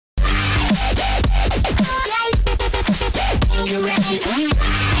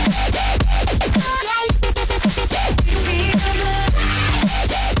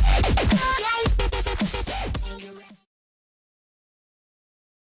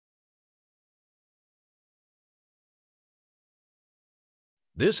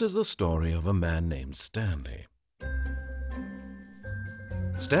This is the story of a man named Stanley.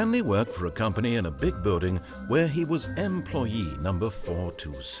 Stanley worked for a company in a big building where he was employee number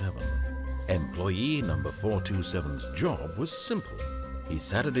 427. Employee number 427's job was simple. He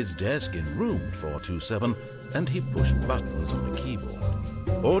sat at his desk in room 427 and he pushed buttons on a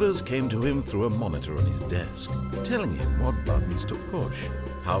keyboard. Orders came to him through a monitor on his desk, telling him what buttons to push,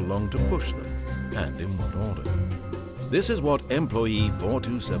 how long to push them, and in what order. This is what employee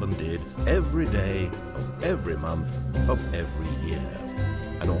 427 did every day of every month of every year.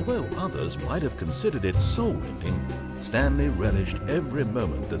 And although others might have considered it soul-rending, Stanley relished every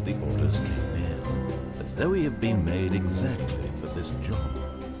moment that the orders came in, as though he had been made exactly for this job.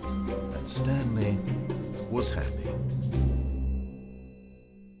 And Stanley was happy.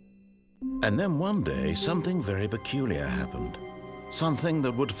 And then one day, something very peculiar happened. Something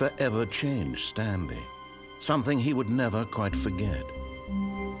that would forever change Stanley. Something he would never quite forget.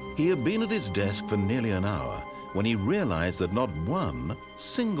 He had been at his desk for nearly an hour when he realized that not one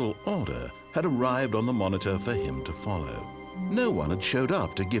single order had arrived on the monitor for him to follow. No one had showed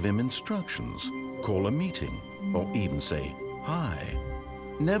up to give him instructions, call a meeting, or even say hi.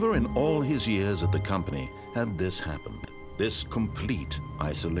 Never in all his years at the company had this happened, this complete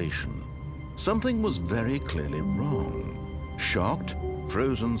isolation. Something was very clearly wrong. Shocked,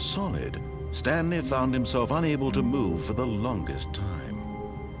 frozen solid, Stanley found himself unable to move for the longest time.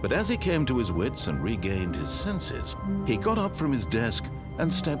 But as he came to his wits and regained his senses, he got up from his desk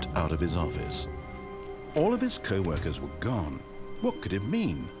and stepped out of his office. All of his co-workers were gone. What could it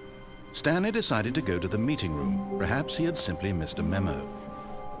mean? Stanley decided to go to the meeting room. Perhaps he had simply missed a memo.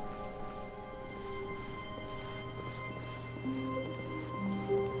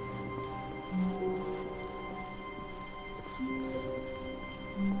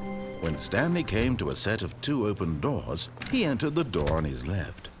 When Stanley came to a set of 2 open doors, he entered the door on his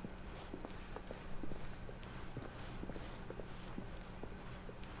left.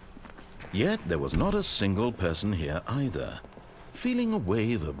 Yet there was not a single person here either. Feeling a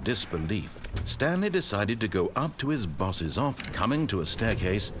wave of disbelief, Stanley decided to go up to his boss's office. Coming to a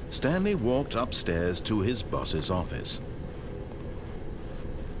staircase, Stanley walked upstairs to his boss's office.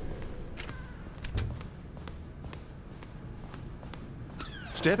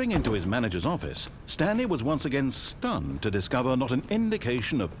 Stepping into his manager's office, Stanley was once again stunned to discover not an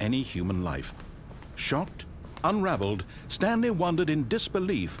indication of any human life. Shocked, unraveled, Stanley wondered in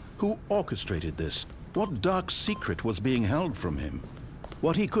disbelief who orchestrated this. What dark secret was being held from him?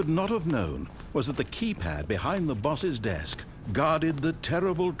 What he could not have known was that the keypad behind the boss's desk guarded the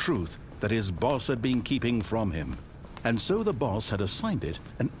terrible truth that his boss had been keeping from him. And so the boss had assigned it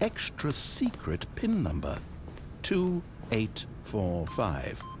an extra secret PIN number,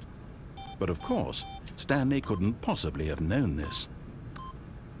 2845. But of course, Stanley couldn't possibly have known this.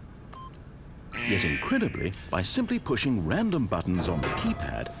 Yet incredibly, by simply pushing random buttons on the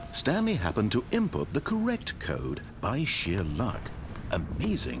keypad, Stanley happened to input the correct code by sheer luck.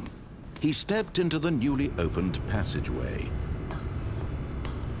 Amazing. He stepped into the newly opened passageway.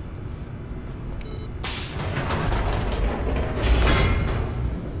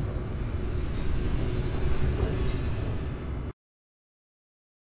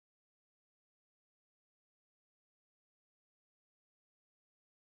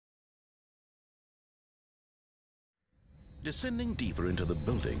 Descending deeper into the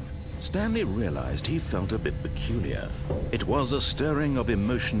building, Stanley realized he felt a bit peculiar. It was a stirring of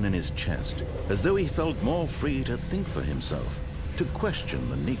emotion in his chest, as though he felt more free to think for himself, to question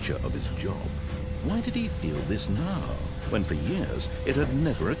the nature of his job. Why did he feel this now, when for years it had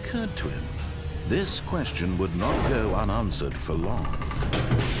never occurred to him? This question would not go unanswered for long.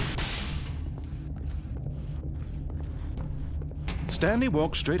 Stanley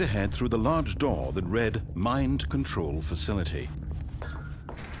walked straight ahead through the large door that read Mind Control Facility.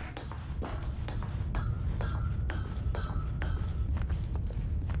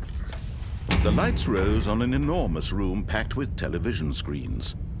 The lights rose on an enormous room packed with television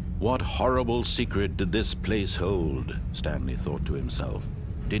screens. What horrible secret did this place hold? Stanley thought to himself.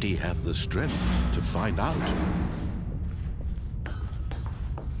 Did he have the strength to find out?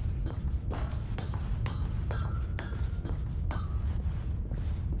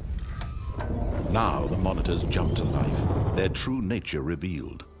 Now the monitors jumped to life, their true nature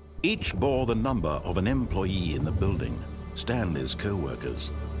revealed. Each bore the number of an employee in the building, Stanley's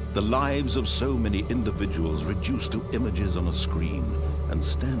co-workers. The lives of so many individuals reduced to images on a screen, and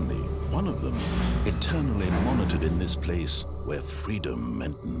Stanley, one of them, eternally monitored in this place where freedom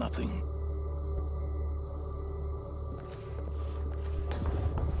meant nothing.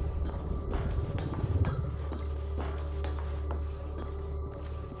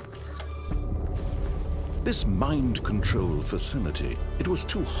 This mind control facility, it was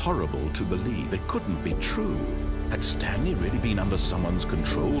too horrible to believe. It couldn't be true. Had Stanley really been under someone's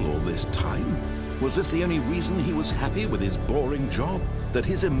control all this time? Was this the only reason he was happy with his boring job? That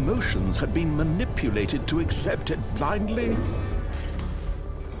his emotions had been manipulated to accept it blindly?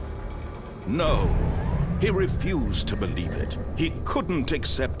 No, he refused to believe it. He couldn't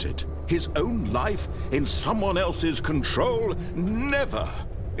accept it. His own life in someone else's control? Never!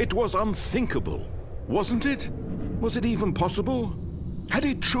 It was unthinkable. Wasn't it? Was it even possible? Had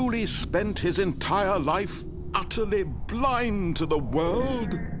he truly spent his entire life utterly blind to the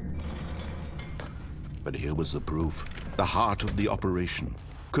world? But here was the proof. The heart of the operation.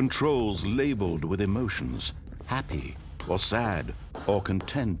 Controls labeled with emotions. Happy, or sad, or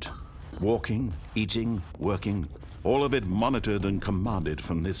content. Walking, eating, working. All of it monitored and commanded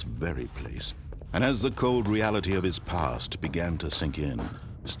from this very place. And as the cold reality of his past began to sink in,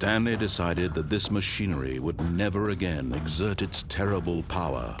 Stanley decided that this machinery would never again exert its terrible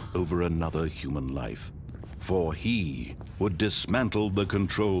power over another human life. For he would dismantle the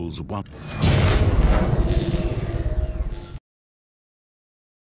controls once.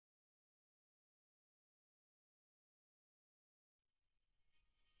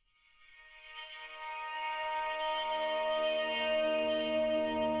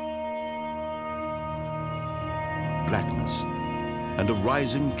 Blackness and a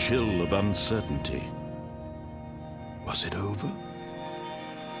rising chill of uncertainty. Was it over?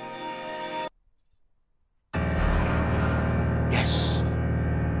 Yes!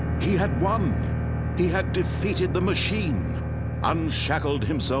 He had won! He had defeated the machine, unshackled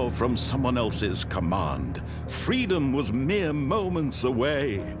himself from someone else's command. Freedom was mere moments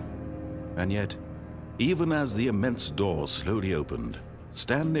away. And yet, even as the immense door slowly opened,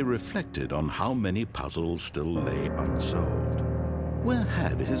 Stanley reflected on how many puzzles still lay unsolved. Where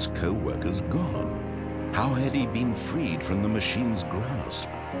had his co-workers gone? How had he been freed from the machine's grasp?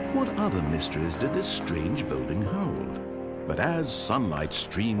 What other mysteries did this strange building hold? But as sunlight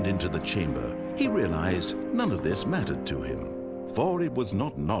streamed into the chamber, he realized none of this mattered to him, for it was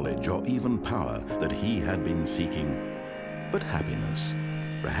not knowledge or even power that he had been seeking, but happiness.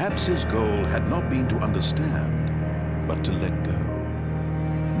 Perhaps his goal had not been to understand, but to let go.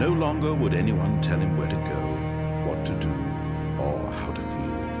 No longer would anyone tell him where to go, what to do, or how to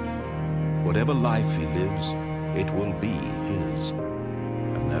feel. Whatever life he lives, it will be his.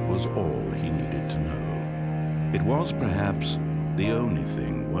 And that was all he needed to know. It was perhaps the only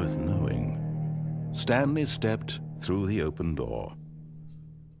thing worth knowing. Stanley stepped through the open door.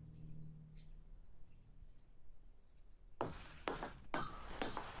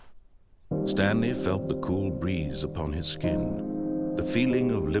 Stanley felt the cool breeze upon his skin, the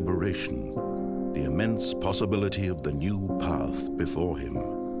feeling of liberation, the immense possibility of the new path before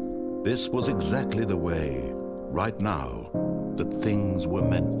him. This was exactly the way, right now, that things were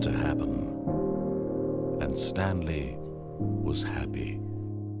meant to happen. And Stanley was happy.